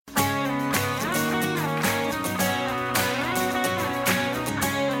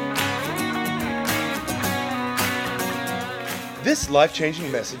This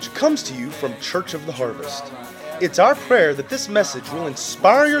life-changing message comes to you from Church of the Harvest. It's our prayer that this message will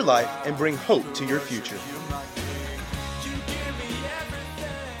inspire your life and bring hope to your future.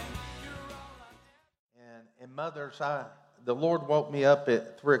 And mothers, the Lord woke me up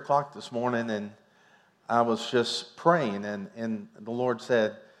at 3 o'clock this morning, and I was just praying, and the Lord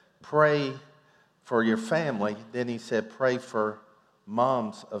said, pray for your family. Then he said, pray for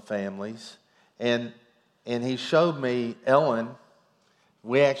moms of families. And he showed me Ellen.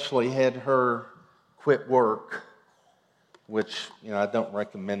 We actually had her quit work, which, I don't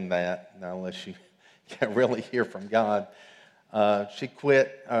recommend that unless you can really hear from God. She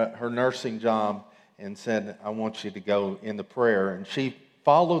quit her nursing job and said, I want you to go into prayer. And she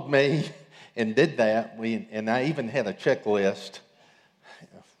followed me and did that. And I even had a checklist.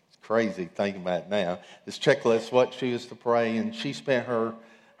 It's crazy thinking about it now. This checklist, what she used to pray, and she spent her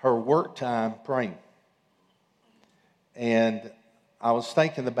work time praying. And I was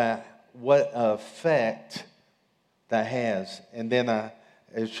thinking about what effect that has. And then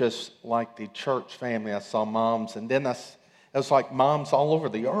it's just like the church family. I saw moms, and then it was like moms all over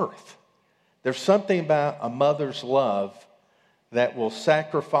the earth. There's something about a mother's love that will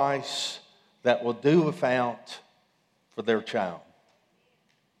sacrifice, that will do without for their child.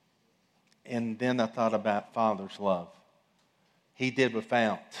 And then I thought about Father's love. He did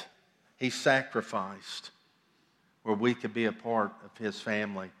without. He sacrificed where we could be a part of his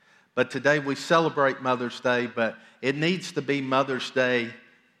family. But today we celebrate Mother's Day, but it needs to be Mother's Day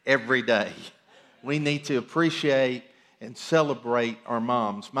every day. We need to appreciate and celebrate our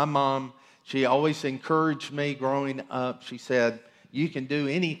moms. My mom, she always encouraged me growing up. She said, you can do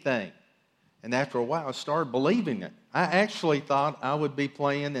anything. And after a while, I started believing it. I actually thought I would be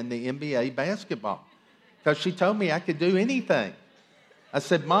playing in the NBA basketball because she told me I could do anything. I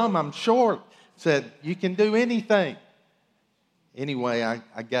said, Mom, I'm short. Said, you can do anything. Anyway,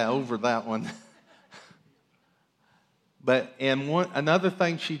 I got over that one. But another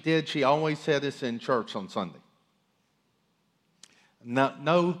thing she did, she always said this in church on Sunday.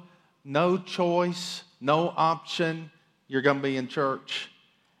 No choice, no option, you're going to be in church.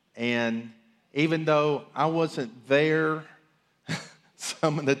 And even though I wasn't there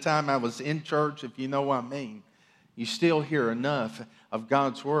some of the time I was in church, if you know what I mean, you still hear enough of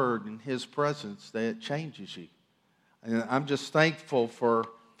God's word and his presence that it changes you. And I'm just thankful for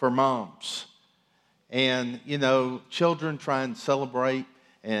moms. And, children try and celebrate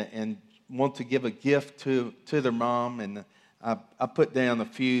and want to give a gift to their mom. And I put down a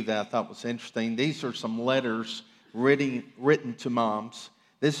few that I thought was interesting. These are some letters written to moms.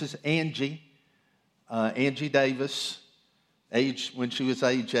 This is Angie Davis, when she was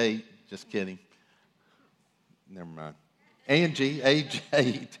age 8. Just kidding. Never mind. Angie, age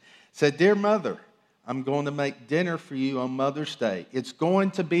 8, said, Dear Mother, I'm going to make dinner for you on Mother's Day. It's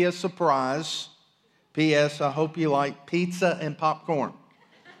going to be a surprise. P.S. I hope you like pizza and popcorn.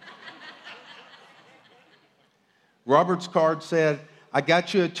 Robert's card said, I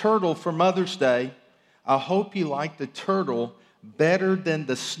got you a turtle for Mother's Day. I hope you like the turtle better than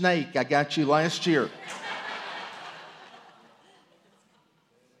the snake I got you last year.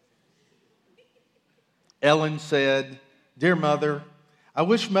 Ellen said, Dear Mother, I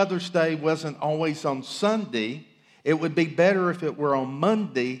wish Mother's Day wasn't always on Sunday. It would be better if it were on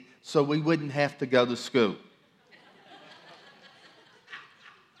Monday so we wouldn't have to go to school.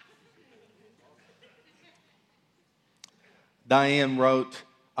 Diane wrote,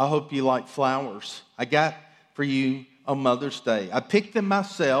 I hope you like flowers. I got for you on Mother's Day. I picked them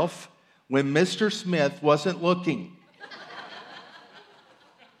myself when Mr. Smith wasn't looking.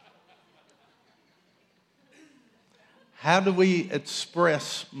 How do we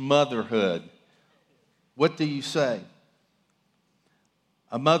express motherhood? What do you say?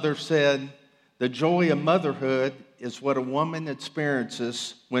 A mother said, the joy of motherhood is what a woman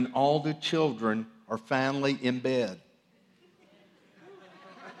experiences when all the children are finally in bed.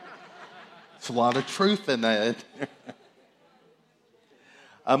 There's a lot of truth in that.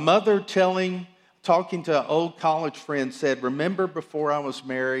 A mother talking to an old college friend said, remember before I was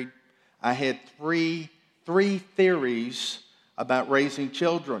married, I had three theories about raising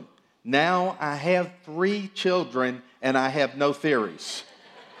children. Now I have 3 children and I have no theories.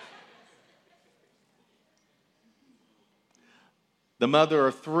 The mother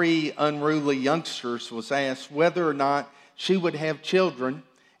of 3 unruly youngsters was asked whether or not she would have children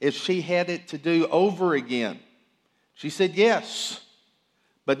if she had it to do over again. She said yes,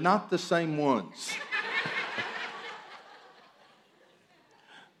 but not the same ones.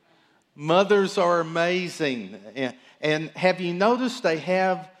 Mothers are amazing. And have you noticed they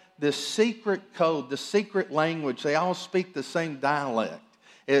have this secret code, the secret language. They all speak the same dialect.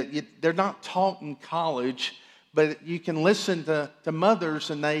 They're not taught in college, but you can listen to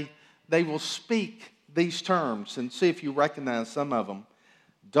mothers and they will speak these terms and see if you recognize some of them.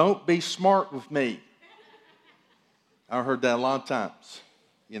 Don't be smart with me. I heard that a lot of times.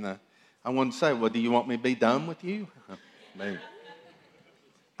 You know, I wouldn't say, well, do you want me to be done with you? Maybe.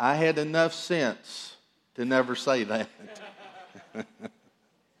 I had enough sense to never say that.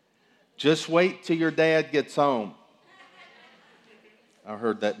 Just wait till your dad gets home. I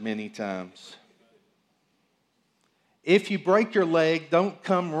heard that many times. If you break your leg, don't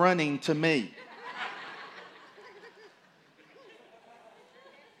come running to me.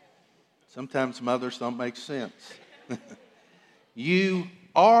 Sometimes mothers don't make sense. You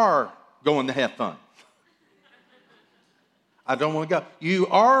are going to have fun. I don't want to go. You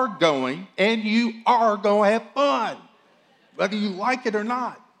are going, and you are going to have fun, whether you like it or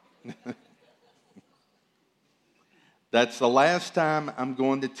not. That's the last time I'm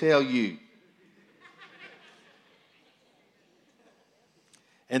going to tell you.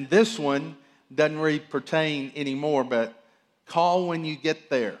 And this one doesn't really pertain anymore, but call when you get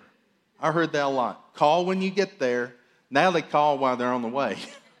there. I heard that a lot. Call when you get there. Now they call while they're on the way.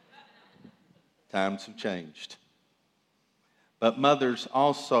 Times have changed. But mothers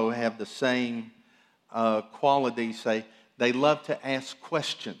also have the same qualities. They love to ask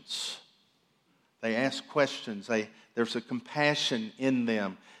questions. They ask questions. There's a compassion in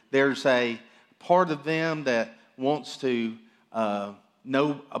them. There's a part of them that wants to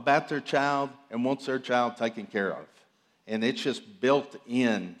know about their child and wants their child taken care of. And it's just built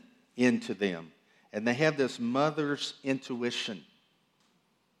into them. And they have this mother's intuition.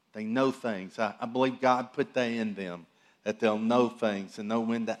 They know things. I believe God put that in them, that they'll know things and know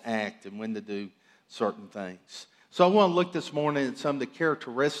when to act and when to do certain things. So I want to look this morning at some of the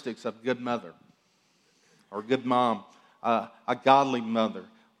characteristics of a good mother or a good mom, a godly mother.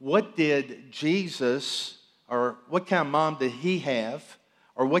 What did Jesus, or what kind of mom did he have,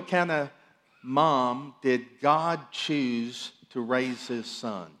 or what kind of mom did God choose to raise his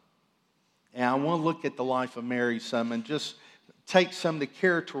son? And I want to look at the life of Mary some and just take some of the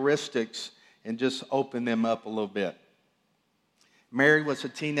characteristics and just open them up a little bit. Mary was a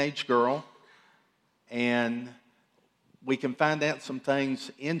teenage girl, and we can find out some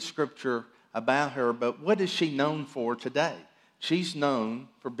things in Scripture about her, but what is she known for today? She's known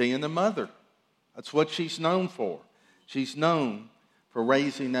for being a mother. That's what she's known for. She's known for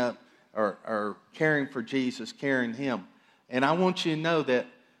raising up or caring for Jesus, carrying him. And I want you to know that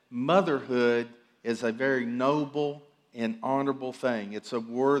motherhood is a very noble and honorable thing. It's a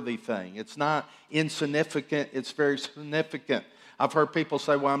worthy thing. It's not insignificant. It's very significant. I've heard people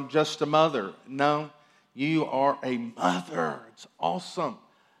say, well, I'm just a mother. No, you are a mother. It's awesome.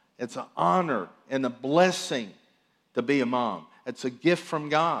 It's an honor and a blessing to be a mom. It's a gift from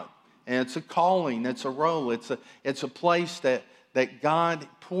God. And it's a calling. It's a role. It's a place that God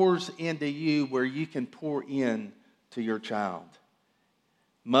pours into you where you can pour in to your child.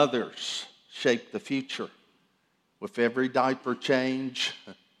 Mothers shape the future. With every diaper change,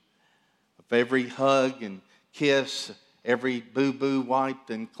 with every hug and kiss, every boo-boo wiped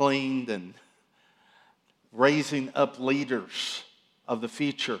and cleaned, and raising up leaders of the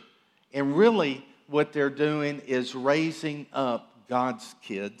future. And really what they're doing is raising up God's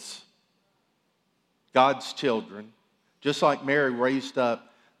kids, God's children. Just like Mary raised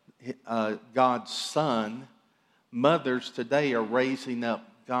up God's son, mothers today are raising up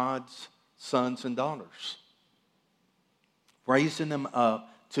God's sons and daughters. Raising them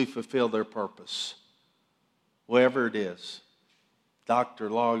up to fulfill their purpose. Whatever it is. Doctor,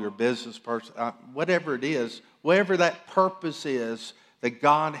 lawyer, business person, whatever it is, whatever that purpose is that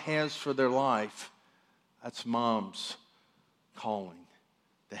God has for their life, that's mom's calling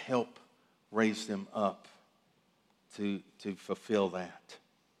to help raise them up to fulfill that.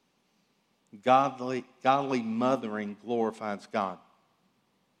 Godly mothering glorifies God.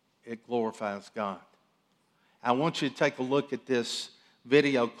 It glorifies God. I want you to take a look at this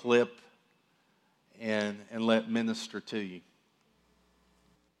video clip and let it minister to you.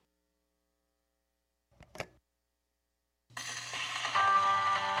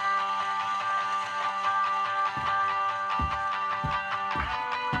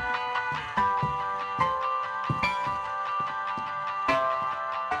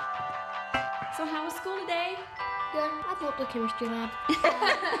 So how was school today? Good. I blew up the chemistry lab.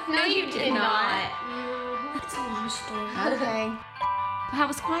 No, you did not. It's a long story. Okay. How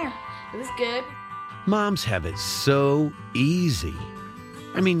was choir? It was good. Moms have it so easy.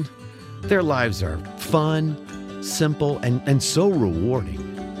 I mean, their lives are fun, simple, and so rewarding.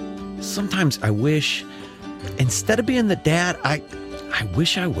 sometimes I wish, instead of being the dad, I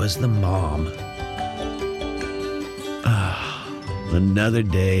wish I was the mom. Another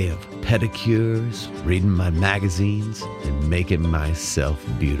day of pedicures, reading my magazines, and making myself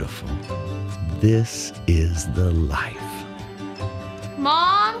beautiful. This is the life.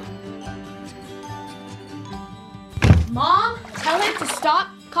 Mom? Mom, tell him to stop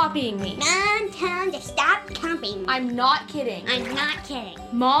copying me. Mom, tell him to stop copying me. I'm not kidding. I'm not kidding.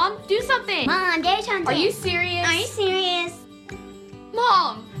 Mom, do something. Mom, do something. Are you serious? Are you serious?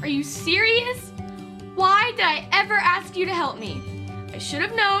 Mom, are you serious? Why did I ever ask you to help me? I should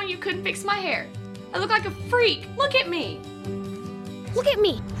have known you couldn't fix my hair. I look like a freak. Look at me. Look at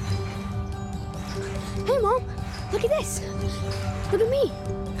me. Hey, Mom. Look at this. Look at me.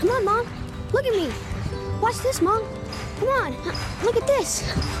 Come on, Mom. Look at me. Watch this, Mom. Come on. Look at this.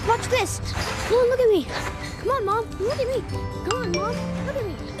 Watch this. Come on, look at me. Come on, Mom. Look at me. Come on, Mom. Look at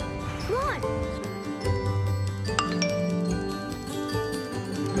me. Come on.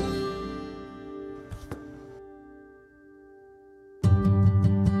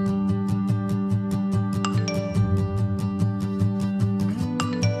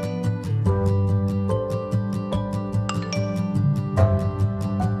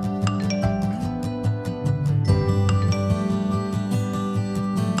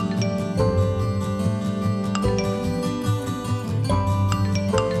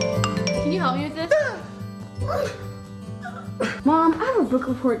 Can you help me with this? Mom, I have a book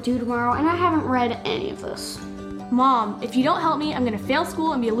report due tomorrow and I haven't read any of this. Mom, if you don't help me, I'm gonna fail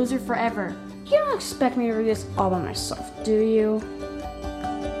school and be a loser forever. You don't expect me to read this all by myself, do you?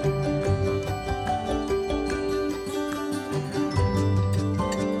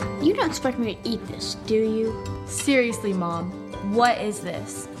 You don't expect me to eat this, do you? Seriously, Mom, what is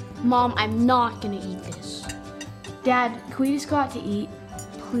this? Mom, I'm not gonna eat this. Dad, can we just go out to eat?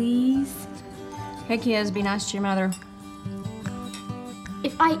 Please? Hey kids, be nice to your mother.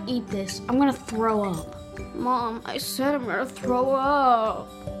 If I eat this, I'm gonna throw up. Mom, I said I'm gonna throw up.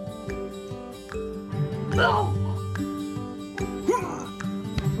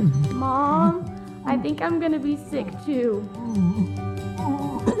 Mom, I think I'm gonna be sick too.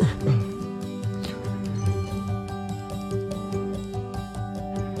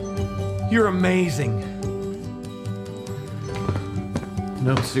 You're amazing.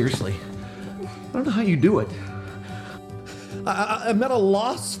 No, seriously. I don't know how you do it. I'm at a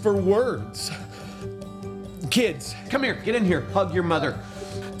loss for words. Kids, come here, get in here, hug your mother.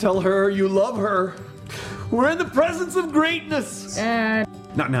 Tell her you love her. We're in the presence of greatness.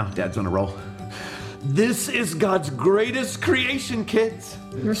 Not now, Dad's on a roll. This is God's greatest creation, kids.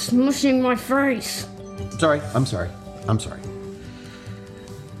 You're smushing my face. I'm sorry.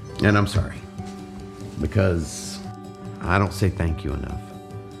 And I'm sorry. Because I don't say thank you enough.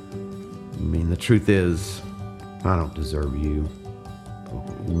 I mean, the truth is, I don't deserve you.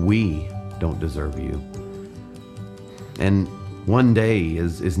 We don't deserve you. And one day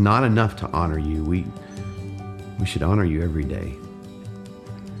is not enough to honor you. We should honor you every day.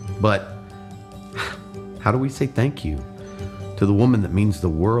 But how do we say thank you to the woman that means the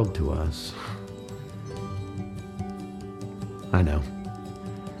world to us? I know.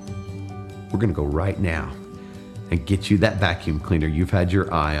 We're gonna go right now and get you that vacuum cleaner you've had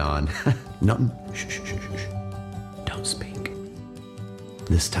your eye on. Nothing. Shh. Don't speak.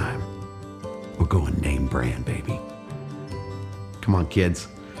 This time, we're going name brand, baby. Come on, kids.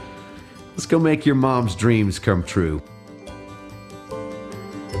 Let's go make your mom's dreams come true.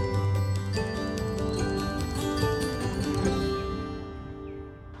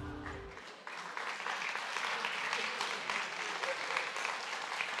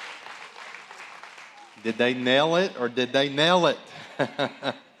 Did they nail it or did they nail it?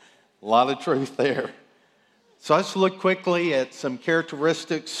 A lot of truth there. So let's look quickly at some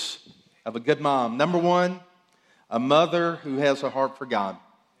characteristics of a good mom. Number one, a mother who has a heart for God.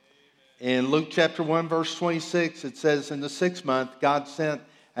 In Luke chapter 1, verse 26, it says, in the 6th month, God sent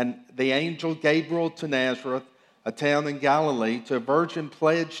the angel Gabriel to Nazareth, a town in Galilee, to a virgin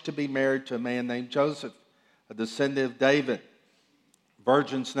pledged to be married to a man named Joseph, a descendant of David. The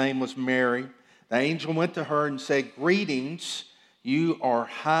virgin's name was Mary. The angel went to her and said, greetings, you are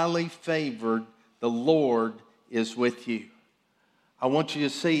highly favored. The Lord is with you. I want you to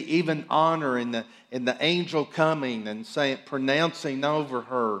see even honor in the angel coming and pronouncing over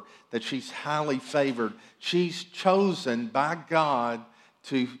her that she's highly favored. She's chosen by God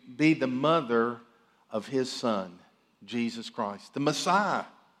to be the mother of his son, Jesus Christ, the Messiah.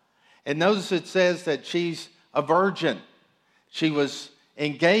 And notice it says that she's a virgin. She was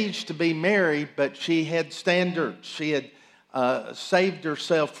engaged to be married, but she had standards. She had saved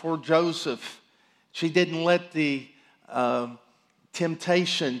herself for Joseph. She didn't let the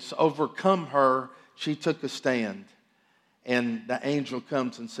temptations overcome her. She took a stand. And the angel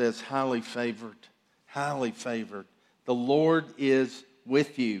comes and says, highly favored, the Lord is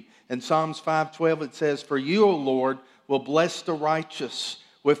with you. In Psalms 5:12 it says, for you, O Lord, will bless the righteous.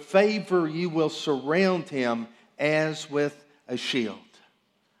 With favor you will surround him as with a shield.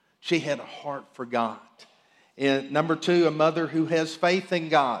 She had a heart for God. And number 2, a mother who has faith in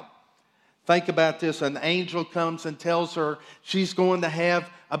God. Think about this. An angel comes and tells her she's going to have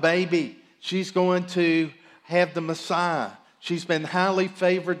a baby. She's going to have the Messiah. She's been highly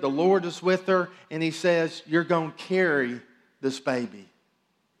favored. The Lord is with her. And he says, you're going to carry this baby.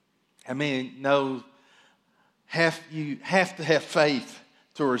 I mean, no, you have to have faith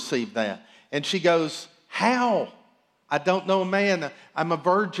to receive that. And she goes, how? I don't know a man. I'm a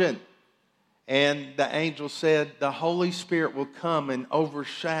virgin. And the angel said, the Holy Spirit will come and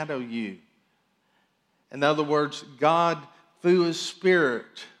overshadow you. In other words, God, through His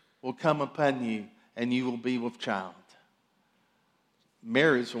Spirit, will come upon you and you will be with child.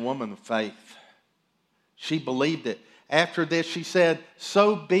 Mary's a woman of faith. She believed it. After this, she said,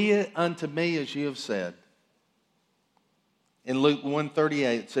 so be it unto me as you have said. In Luke 1:38,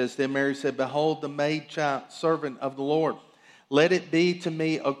 it says, then Mary said, behold, the maidchild servant of the Lord. Let it be to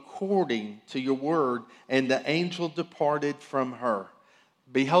me according to your word. And the angel departed from her.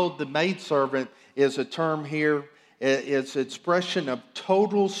 Behold, the maidservant is a term here. It's an expression of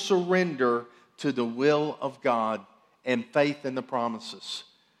total surrender to the will of God and faith in the promises.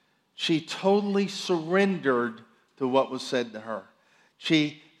 She totally surrendered to what was said to her.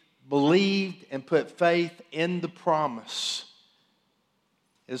 She believed and put faith in the promise.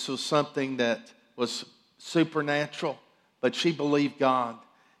 This was something that was supernatural, but she believed God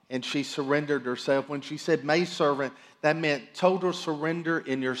and she surrendered herself. When she said maidservant, that meant total surrender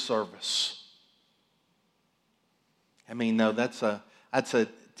in your service. I mean, no, that's a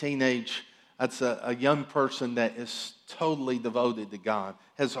teenage, that's a young person that is totally devoted to God,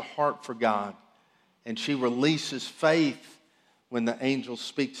 has a heart for God. And she releases faith when the angel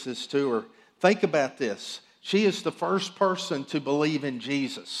speaks this to her. Think about this. She is the first person to believe in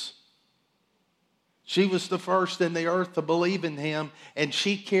Jesus. She was the first in the earth to believe in Him, and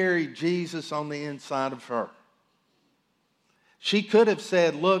she carried Jesus on the inside of her. She could have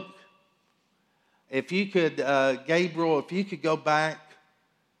said, look, if you could, Gabriel, if you could go back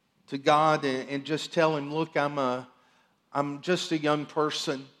to God and just tell Him, look, I'm just a young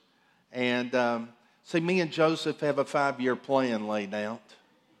person, and see, me and Joseph have a 5-year plan laid out.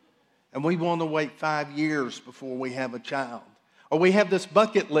 And we want to wait 5 years before we have a child. Or we have this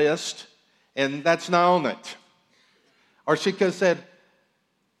bucket list, and that's not on it. Or she could have said,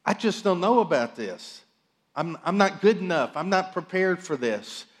 I just don't know about this. I'm not good enough. I'm not prepared for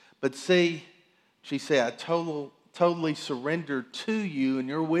this. But see, she said, I totally surrender to you and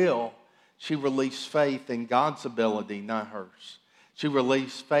your will. She released faith in God's ability, not hers. She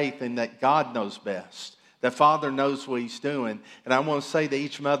released faith in that God knows best, that Father knows what He's doing. And I want to say to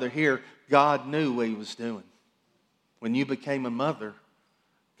each mother here, God knew what He was doing. When you became a mother,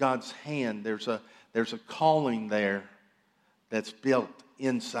 God's hand, there's a calling there that's built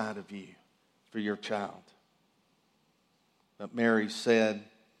inside of you for your child. But Mary said,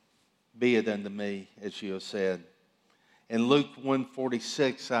 be it unto me as you have said. In Luke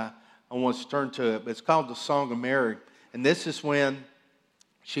 1:46, I want to turn to it, but it's called the Song of Mary. And this is when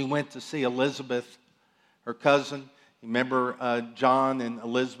she went to see Elizabeth, her cousin. Remember, John and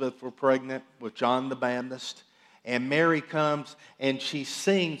Elizabeth were pregnant with John the Baptist. And Mary comes and she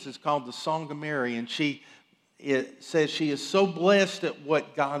sings. It's called the Song of Mary. And it says she is so blessed at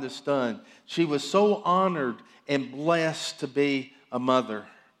what God has done. She was so honored and blessed to be a mother.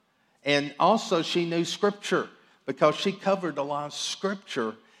 And also she knew Scripture because she covered a lot of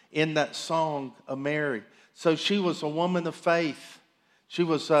Scripture in that Song of Mary. So she was a woman of faith. She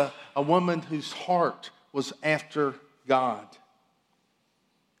was a woman whose heart was after God.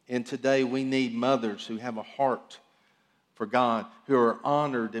 And today we need mothers who have a heart for God, who are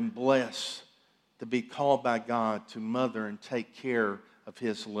honored and blessed to be called by God to mother and take care of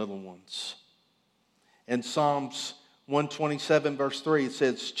His little ones. In Psalms 127 verse 3, it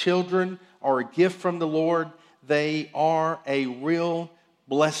says, children are a gift from the Lord. They are a real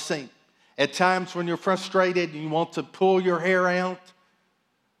blessing. At times when you're frustrated and you want to pull your hair out,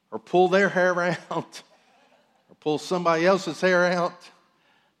 or pull their hair out, or pull somebody else's hair out,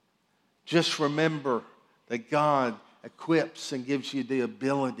 just remember that God equips and gives you the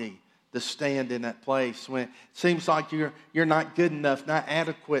ability to stand in that place. When it seems like you're not good enough, not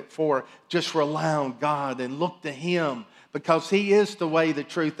adequate for it, just rely on God and look to Him, because He is the way, the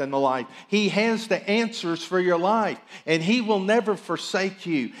truth, and the life. He has the answers for your life, and He will never forsake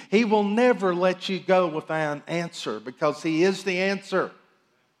you. He will never let you go without an answer, because He is the answer.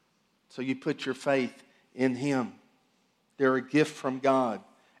 So you put your faith in Him. They're a gift from God,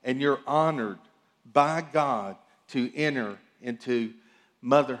 and you're honored by God to enter into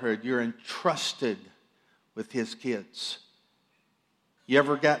motherhood. You're entrusted with His kids. You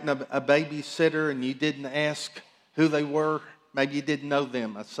ever gotten a babysitter and you didn't ask who they were? Maybe you didn't know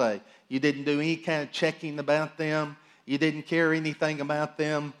them, I say. You didn't do any kind of checking about them. You didn't care anything about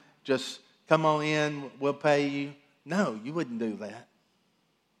them. Just come on in, we'll pay you. No, you wouldn't do that.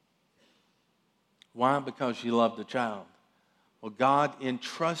 Why? Because you love the child. Well, God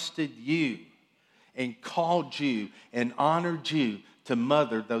entrusted you and called you and honored you to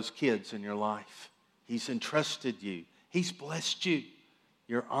mother those kids in your life. He's entrusted you. He's blessed you.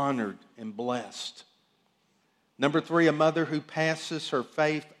 You're honored and blessed. Number 3, a mother who passes her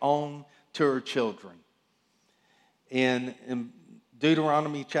faith on to her children. In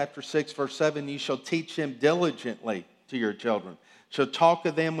Deuteronomy chapter 6, verse 7, you shall teach them diligently to your children. Shall talk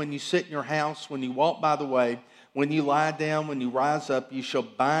of them when you sit in your house, when you walk by the way, when you lie down, when you rise up. You shall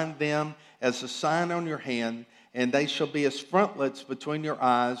bind them as a sign on your hand, and they shall be as frontlets between your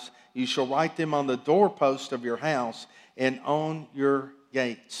eyes. You shall write them on the doorpost of your house and on your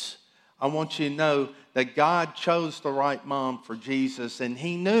gates. I want you to know that God chose the right mom for Jesus, and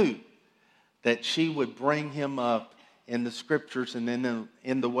He knew that she would bring him up in the Scriptures and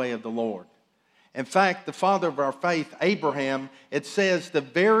in the way of the Lord. In fact, the father of our faith, Abraham, it says the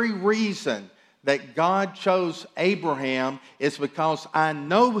very reason that God chose Abraham is because I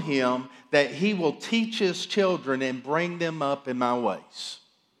know him, that he will teach his children and bring them up in my ways.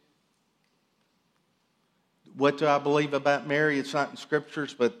 What do I believe about Mary? It's not in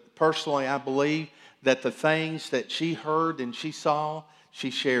Scriptures, but personally I believe that the things that she heard and she saw, she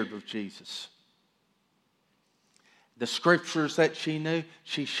shared with Jesus. The Scriptures that she knew,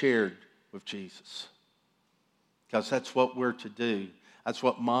 she shared with Jesus. Because that's what we're to do. That's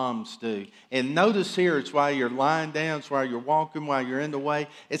what moms do. And notice here, it's while you're lying down, it's while you're walking, while you're in the way.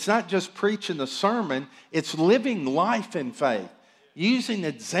 It's not just preaching a sermon, it's living life in faith. Using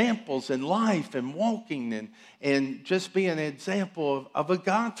examples in life and walking and just being an example of a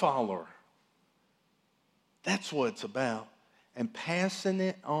God follower. That's what it's about. And passing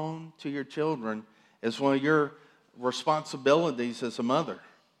it on to your children is one of your responsibilities as a mother.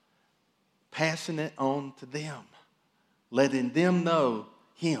 Passing it on to them. Letting them know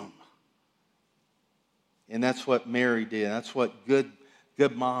Him. And that's what Mary did. That's what good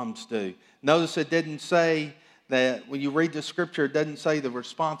moms do. Notice it didn't say that when you read the Scripture, it doesn't say the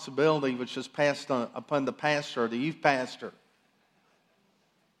responsibility was just passed on upon the pastor or the youth pastor.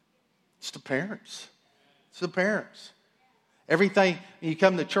 It's the parents. It's the parents. Everything when you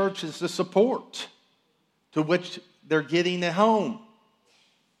come to church is the support to which they're getting at home.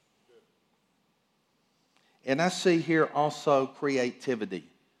 And I see here also creativity.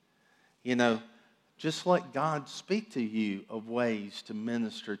 You know, just let God speak to you of ways to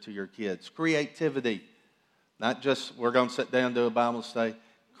minister to your kids. Creativity. Not just we're going to sit down and do a Bible study.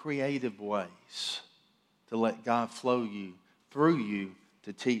 Creative ways to let God flow you through you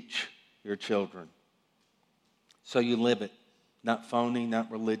to teach your children. So you live it. Not phony,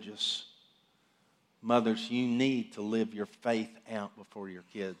 not religious. Mothers, you need to live your faith out before your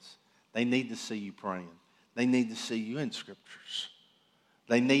kids. They need to see you praying. They need to see you in Scriptures.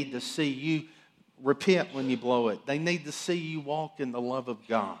 They need to see you repent when you blow it. They need to see you walk in the love of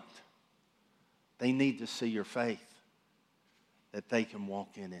God. They need to see your faith, that they can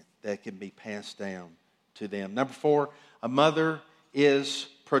walk in it, that can be passed down to them. Number 4, a mother is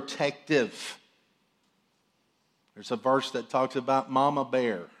protective. There's a verse that talks about Mama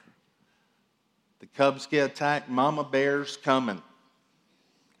Bear. The cubs get attacked, Mama Bear's coming.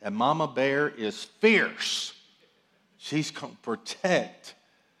 And Mama Bear is fierce. She's going to protect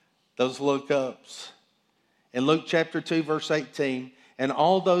those little cubs. In Luke chapter 2, verse 18, and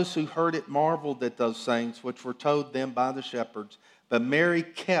all those who heard it marveled at those things which were told them by the shepherds. But Mary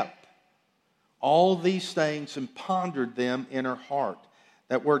kept all these things and pondered them in her heart.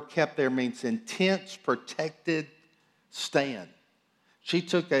 That word kept there means intense, protected stand. She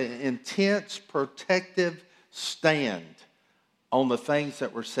took an intense, protective stand on the things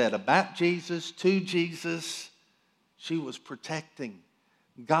that were said about Jesus, to Jesus. She was protecting.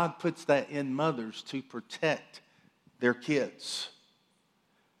 God puts that in mothers to protect their kids.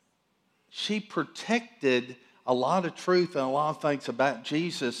 She protected a lot of truth and a lot of things about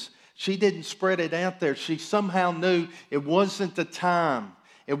Jesus. She didn't spread it out there. She somehow knew it wasn't the time.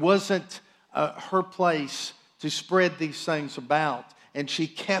 It wasn't her place to spread these things about. And she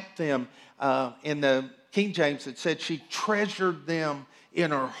kept them. In the King James, it said she treasured them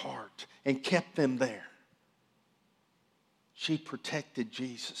in her heart and kept them there. She protected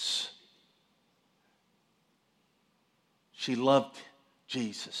Jesus. She loved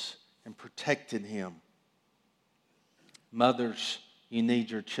Jesus and protected him. Mothers, you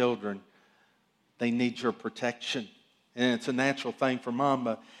need your children. They need your protection. And it's a natural thing for mom,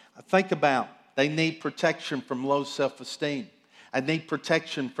 but think about, they need protection from low self-esteem. I need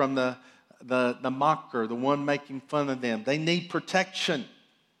protection from the mocker, the one making fun of them. They need protection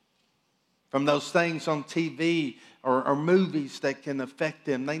from those things on TV or movies that can affect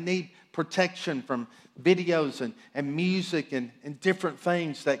them. They need protection from videos and music and different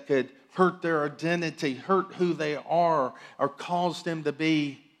things that could hurt their identity, hurt who they are, or cause them to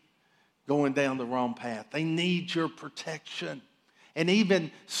be going down the wrong path. They need your protection. And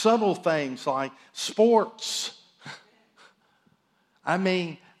even subtle things like sports. I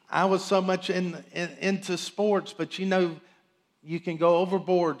mean, I was so much into sports, but you know, you can go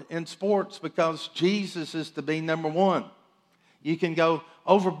overboard in sports because Jesus is to be number one. You can go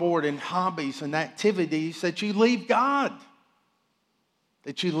overboard in hobbies and activities that you leave God,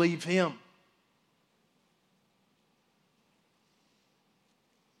 that you leave him.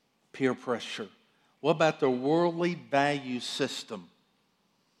 Peer pressure. What about the worldly value system?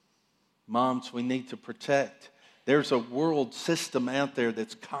 Moms, we need to protect. There's a world system out there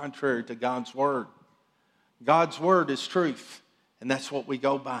that's contrary to God's word. God's word is truth, and that's what we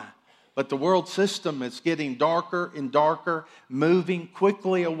go by. But the world system is getting darker and darker, moving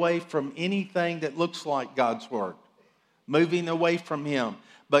quickly away from anything that looks like God's word, moving away from him.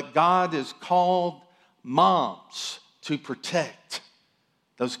 But God has called moms to protect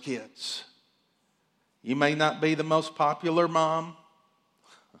those kids. You may not be the most popular mom.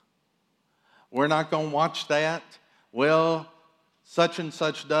 We're not going to watch that. Well, such and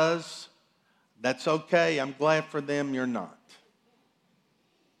such does. That's okay. I'm glad for them you're not.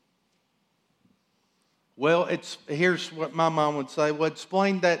 Well, here's what my mom would say. Well,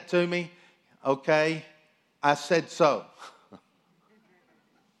 explain that to me. Okay, I said so.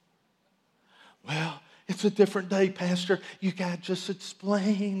 Well, it's a different day, Pastor. You got to just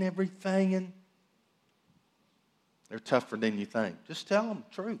explain everything. And they're tougher than you think. Just tell them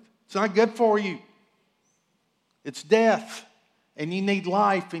the truth. It's not good for you. It's death. And you need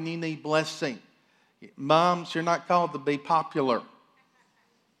life and you need blessing. Moms, you're not called to be popular. In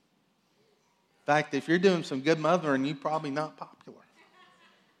fact, if you're doing some good mothering, you're probably not popular.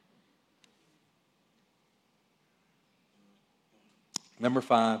 Number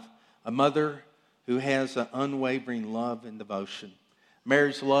 5, a mother who has an unwavering love and devotion.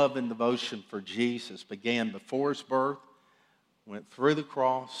 Mary's love and devotion for Jesus began before his birth, went through the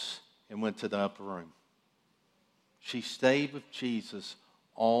cross, and went to the upper room. She stayed with Jesus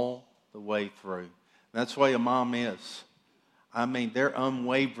all the way through. That's the way a mom is. I mean, they're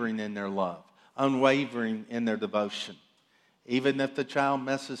unwavering in their love, unwavering in their devotion. Even if the child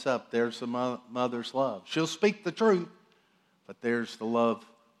messes up, there's the mother's love. She'll speak the truth, but there's the love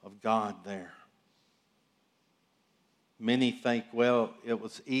of God there. Many think, well, it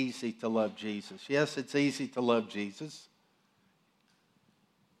was easy to love Jesus. Yes, it's easy to love Jesus.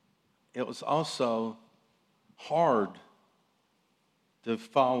 It was also hard to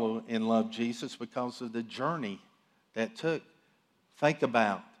follow and love Jesus because of the journey that took. Think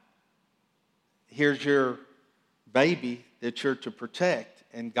about, here's your baby that you're to protect,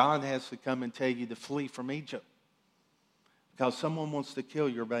 and God has to come and tell you to flee from Egypt because someone wants to kill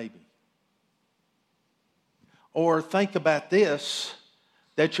your baby. Or think about this,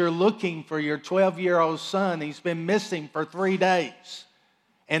 that you're looking for your 12-year-old son. He's been missing for 3 days,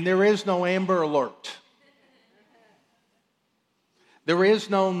 and there is no Amber Alert. There is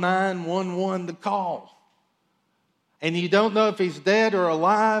no 911 to call. And you don't know if he's dead or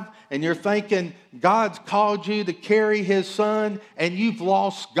alive, and you're thinking God's called you to carry his son, and you've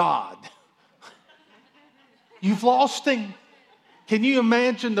lost God. You've lost him. Can you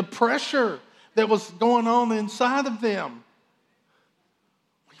imagine the pressure that was going on inside of them?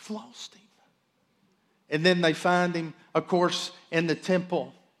 We've lost him. And then they find him, of course, in the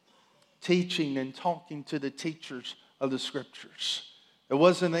temple, teaching and talking to the teachers of the scriptures. It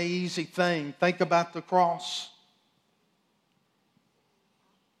wasn't an easy thing. Think about the cross.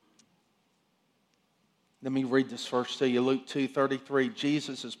 Let me read this verse to you. Luke 2:33.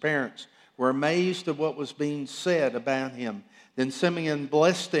 Jesus' parents were amazed at what was being said about him. Then Simeon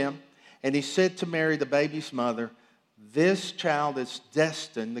blessed them, and he said to Mary, the baby's mother, This child is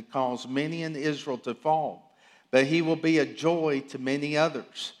destined to cause many in Israel to fall, but he will be a joy to many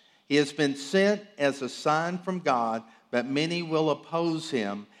others. He has been sent as a sign from God, but many will oppose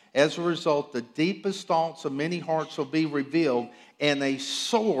him. As a result, the deepest thoughts of many hearts will be revealed, and a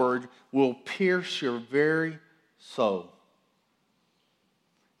sword will pierce your very soul.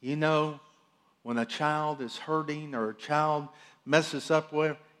 You know, when a child is hurting or a child messes up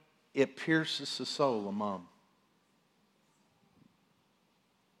with, it pierces the soul of mom.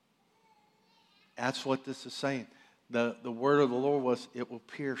 That's what this is saying. The word of the Lord was, it will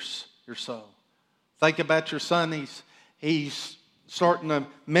pierce your soul. Think about your son. He's starting to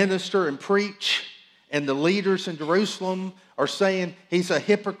minister and preach, and the leaders in Jerusalem are saying he's a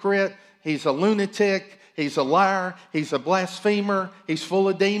hypocrite, he's a lunatic, he's a liar, he's a blasphemer, he's full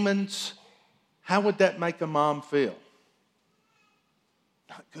of demons. How would that make a mom feel?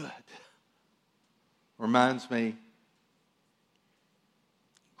 Not good. Reminds me,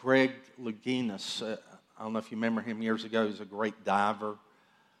 Greg Louganis, I don't know if you remember him years ago. He was a great diver.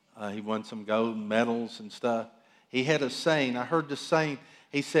 He won some gold medals and stuff. He had a saying. I heard this saying.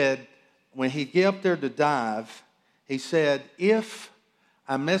 He said, when he'd get up there to dive, he said, if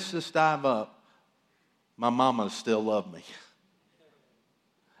I mess this dive up, my mama still love me.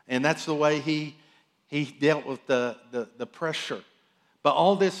 And that's the way he dealt with the pressure. But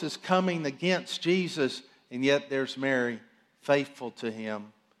all this is coming against Jesus, and yet there's Mary, faithful to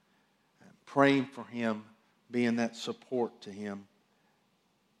him, praying for him, being that support to him.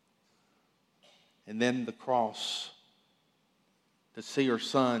 And then the cross, to see her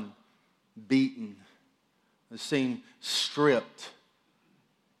son beaten, to see him stripped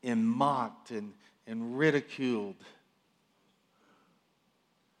and mocked and ridiculed.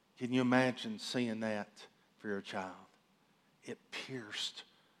 Can you imagine seeing that for your child? It pierced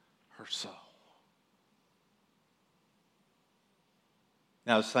her soul.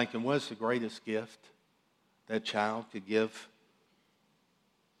 Now I was thinking, what's the greatest gift that child could give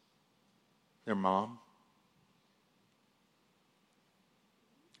their mom?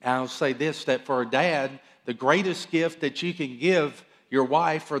 And I'll say this, that for a dad, the greatest gift that you can give your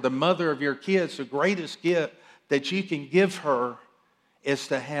wife or the mother of your kids, the greatest gift that you can give her is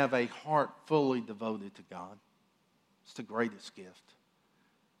to have a heart fully devoted to God. It's the greatest gift.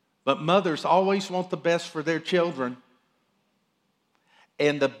 But mothers always want the best for their children.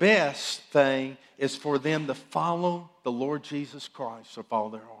 And the best thing is for them to follow the Lord Jesus Christ with all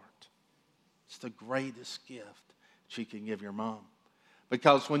their heart. It's the greatest gift that you can give your mom.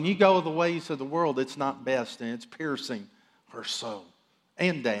 Because when you go the ways of the world, it's not best, and it's piercing her soul.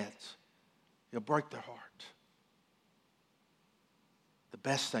 And dads, you'll break their heart. The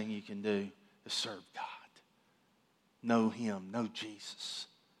best thing you can do is serve God. Know Him, know Jesus.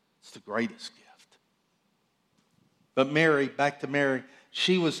 It's the greatest gift. But Mary, back to Mary,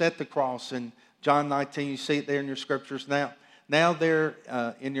 she was at the cross in John 19. You see it there in your scriptures now. Now there,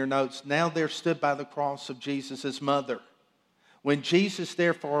 in your notes, now there stood by the cross of Jesus his mother. When Jesus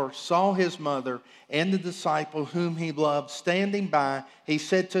therefore saw his mother and the disciple whom he loved standing by, he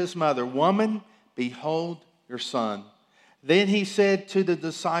said to his mother, "Woman, behold your son." Then he said to the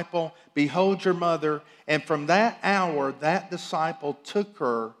disciple, "Behold your mother." And from that hour, that disciple took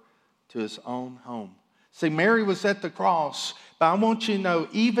her to his own home. See, Mary was at the cross, but I want you to know,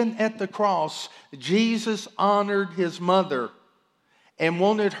 even at the cross, Jesus honored his mother and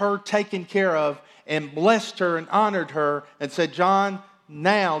wanted her taken care of and blessed her and honored her and said, "John,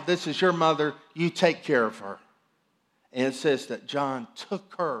 now this is your mother, you take care of her." And it says that John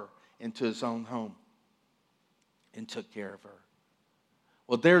took her into his own home and took care of her.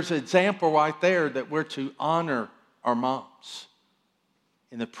 Well, there's an example right there that we're to honor our moms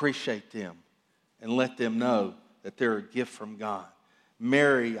and appreciate them and let them know that they're a gift from God.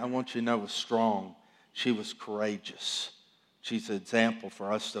 Mary, I want you to know, was strong. She was courageous. She's an example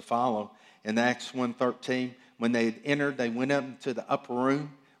for us to follow. In Acts 1:13, when they had entered, they went up into the upper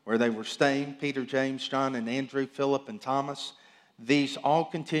room where they were staying, Peter, James, John, and Andrew, Philip, and Thomas. These all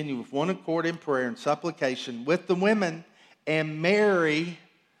continued with one accord in prayer and supplication with the women and Mary,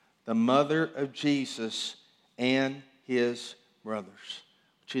 the mother of Jesus, and his brothers.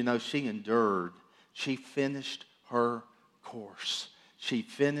 But you know, she endured. She finished her course. She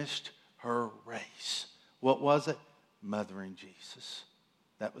finished her race. What was it? Mothering Jesus.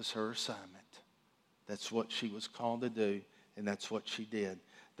 That was her assignment. That's what she was called to do, and that's what she did.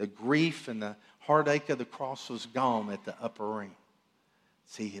 The grief and the heartache of the cross was gone at the upper room.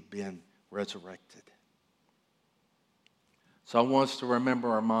 He had been resurrected. So I want us to remember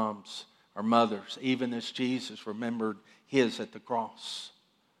our moms, our mothers, even as Jesus remembered his at the cross.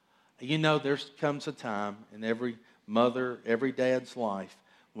 You know, there comes a time in every mother, every dad's life,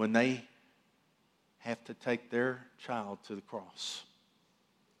 when they have to take their child to the cross.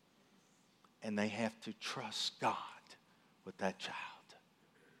 And they have to trust God with that child.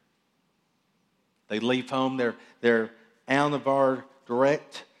 They leave home, they're out of our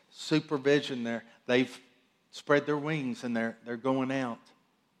direct supervision. They've spread their wings and they're going out.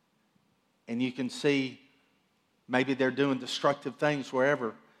 And you can see maybe they're doing destructive things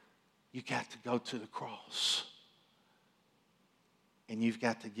wherever. You got to go to the cross. And you've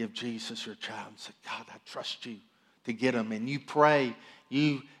got to give Jesus your child and say, God, I trust you to get them. And you pray,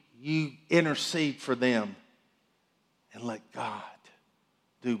 you intercede for them. And let God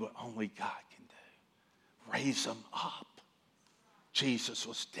do what only God can do. Raise them up. Jesus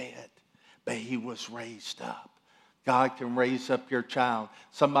was dead, but he was raised up. God can raise up your child.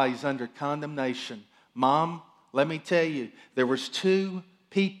 Somebody's under condemnation. Mom, let me tell you, there was 2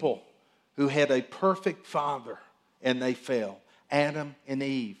 people who had a perfect father and they fell. Adam and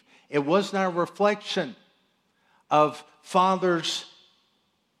Eve. It wasn't a reflection of father's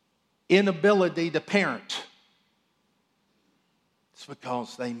inability to parent. It's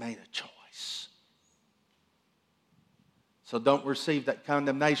because they made a choice. So don't receive that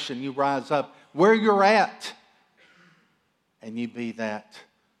condemnation. You rise up where you're at and you be that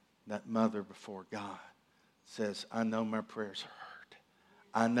mother before God. Says, I know my prayers are heard.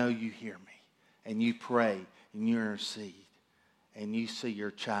 I know you hear me. And you pray and you intercede. And you see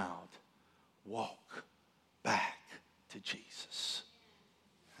your child walk back to Jesus.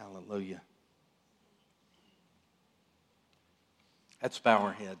 Hallelujah. Let's bow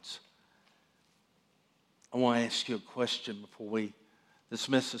our heads. I want to ask you a question before we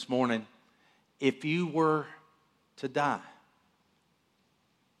dismiss this morning. If you were to die,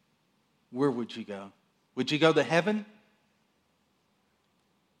 where would you go? Would you go to heaven?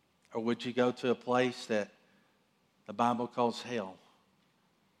 Or would you go to a place that the Bible calls hell,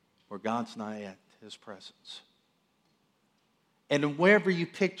 where God's not at his presence? And wherever you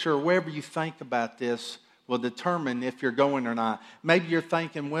picture, wherever you think about this will determine if you're going or not. Maybe you're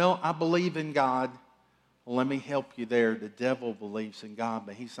thinking, well, I believe in God. Well, let me help you there. The devil believes in God,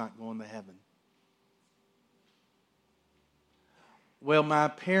 but he's not going to heaven. Well, my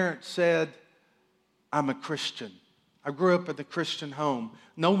parents said I'm a Christian. I grew up in a Christian home.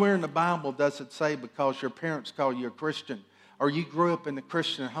 Nowhere in the Bible does it say because your parents call you a Christian or you grew up in a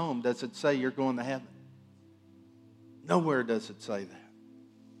Christian home does it say you're going to heaven. Nowhere does it say that.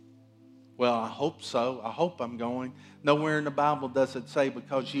 Well, I hope so. I hope I'm going. Nowhere in the Bible does it say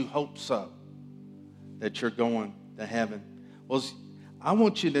because you hope so that you're going to heaven. Well, I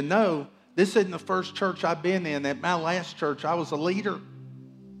want you to know this isn't the first church I've been in. At my last church, I was a leader.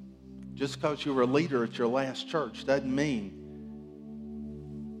 Just because you were a leader at your last church doesn't mean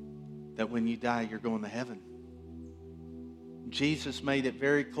that when you die, you're going to heaven. Jesus made it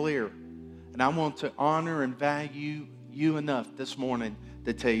very clear. And I want to honor and value you enough this morning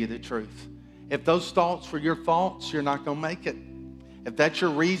to tell you the truth. If those thoughts were your thoughts, you're not going to make it. If that's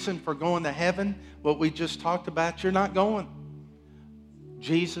your reason for going to heaven, what we just talked about, you're not going.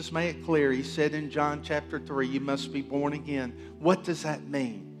 Jesus made it clear. He said in John chapter 3, you must be born again. What does that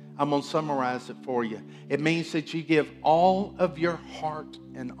mean? I'm going to summarize it for you. It means that you give all of your heart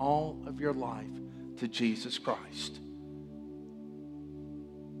and all of your life to Jesus Christ.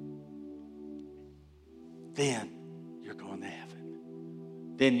 Then you're going to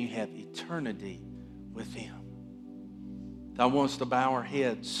heaven. Then you have eternity with Him. I want us to bow our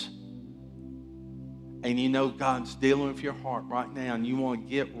heads. And you know God's dealing with your heart right now and you want to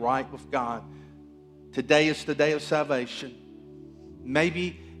get right with God. Today is the day of salvation.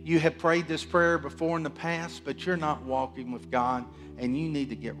 Maybe you have prayed this prayer before in the past, but you're not walking with God and you need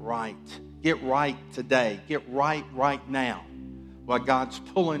to get right. Get right today. Get right now while God's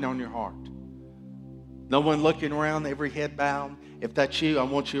pulling on your heart. No one looking around, every head bowed. If that's you, I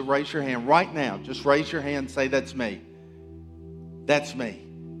want you to raise your hand right now. Just raise your hand and say, that's me. That's me.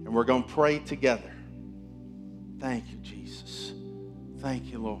 And we're going to pray together. Thank you, Jesus.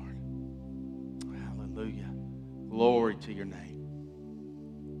 Thank you, Lord. Hallelujah. Glory to your name.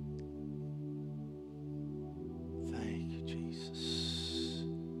 Thank you, Jesus.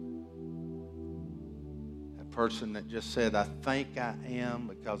 That person that just said, I think I am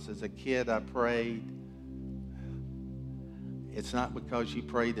because as a kid I prayed. It's not because you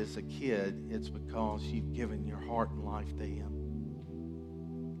prayed as a kid. It's because you've given your heart and life to Him.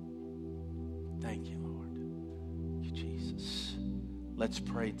 Thank you, Lord. Thank you, Jesus. Let's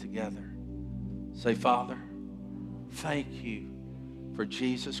pray together. Say, Father, thank you for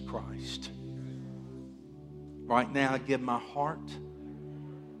Jesus Christ. Right now, I give my heart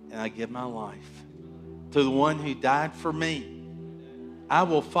and I give my life to the one who died for me. I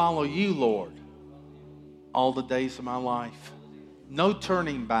will follow you, Lord, all the days of my life. No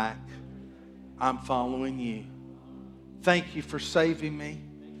turning back. I'm following you. Thank you for saving me.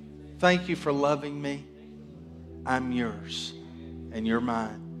 Thank you for loving me. I'm yours and you're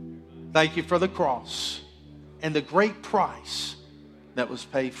mine. Thank you for the cross and the great price that was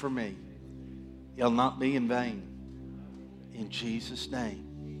paid for me. It'll not be in vain. In Jesus'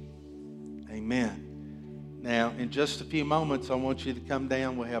 name, amen. Now, in just a few moments, I want you to come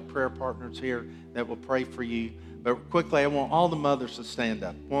down. We'll have prayer partners here that will pray for you. But quickly, I want all the mothers to stand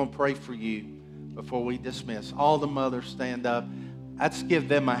up. I want to pray for you before we dismiss. All the mothers stand up. Let's give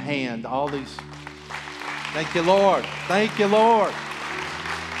them a hand. All these. Thank you, Lord. Thank you, Lord.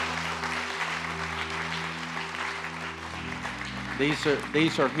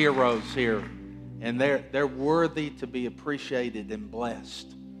 These are heroes here, and they're worthy to be appreciated and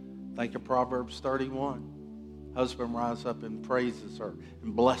blessed. Think of Proverbs 31. Husband rise up and praises her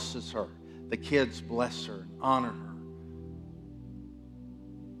and blesses her. The kids bless her and honor her.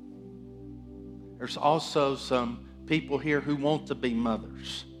 There's also some people here who want to be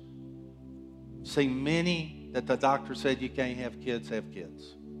mothers. See, many that the doctor said you can't have kids.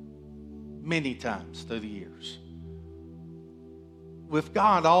 Many times through the years. With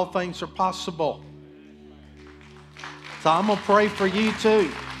God, all things are possible. So I'm going to pray for you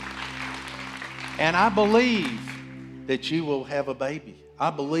too. And I believe that you will have a baby. I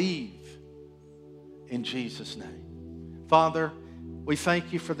believe in Jesus' name. Father, we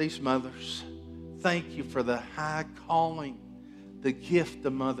thank you for these mothers. Thank you for the high calling, the gift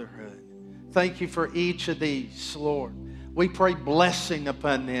of motherhood. Thank you for each of these, Lord. We pray blessing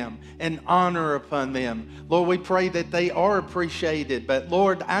upon them and honor upon them. Lord, we pray that they are appreciated. But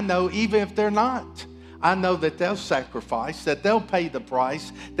Lord, I know even if they're not, I know that they'll sacrifice, that they'll pay the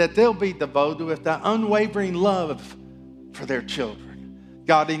price, that they'll be devoted with the unwavering love for their children.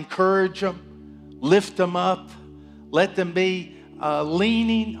 God, encourage them, lift them up, let them be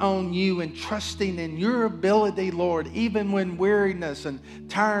leaning on you and trusting in your ability, Lord, even when weariness and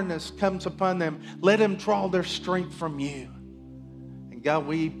tiredness comes upon them. Let them draw their strength from you. And God,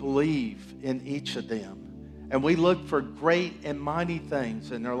 we believe in each of them. And we look for great and mighty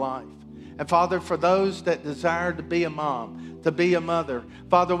things in their life. And Father, for those that desire to be a mom, to be a mother,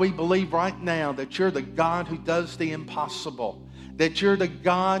 Father, we believe right now that you're the God who does the impossible. That you're the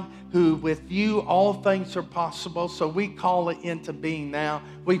God who with you all things are possible. So we call it into being now.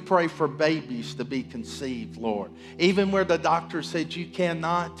 We pray for babies to be conceived, Lord. Even where the doctor said you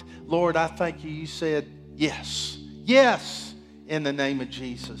cannot, Lord, I thank you. You said yes. Yes, in the name of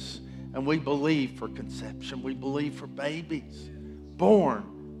Jesus. And we believe for conception. We believe for babies. Born,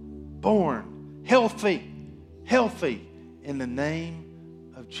 healthy in the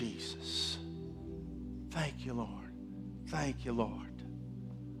name of Jesus. Thank you, Lord. Thank you, Lord.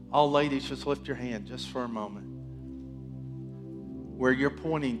 All ladies, just lift your hand just for a moment. Where you're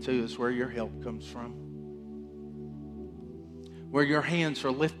pointing to is where your help comes from. Where your hands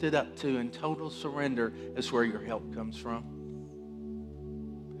are lifted up to in total surrender is where your help comes from.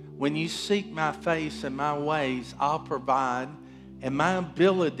 When you seek my face and my ways, I'll provide, and my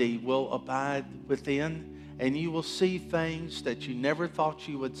ability will abide within, and you will see things that you never thought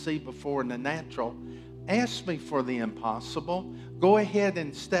you would see before in the natural. Ask me for the impossible. Go ahead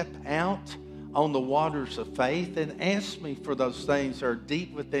and step out on the waters of faith and ask me for those things that are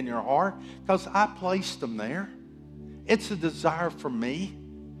deep within your heart, because I placed them there. It's a desire for me,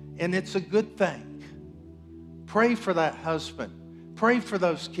 and it's a good thing. Pray for that husband. Pray for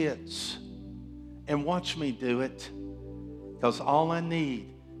those kids, and watch me do it, because all I need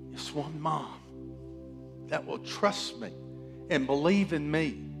is one mom that will trust me and believe in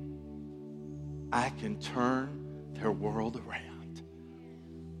me. I can turn their world around.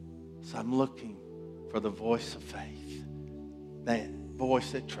 So I'm looking for the voice of faith, that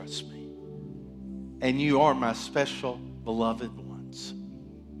voice that trusts me. And you are my special beloved ones.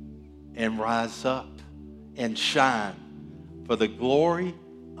 And rise up and shine, for the glory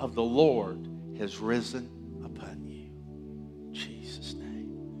of the Lord has risen upon you. In Jesus'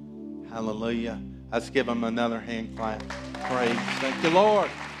 name. Hallelujah. Let's give him another hand clap. Praise. Thank you, Lord.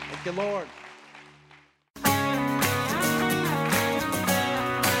 Thank you, Lord.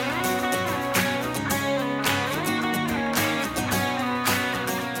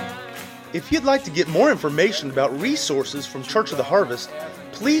 If you'd like to get more information about resources from Church of the Harvest,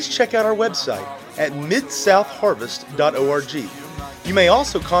 please check out our website at midsouthharvest.org. You may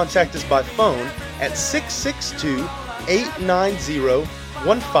also contact us by phone at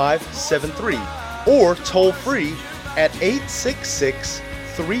 662-890-1573 or toll free at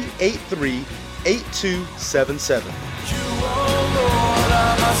 866-383-3733. 8277. You, oh Lord,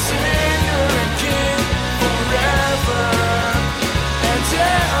 are my Savior.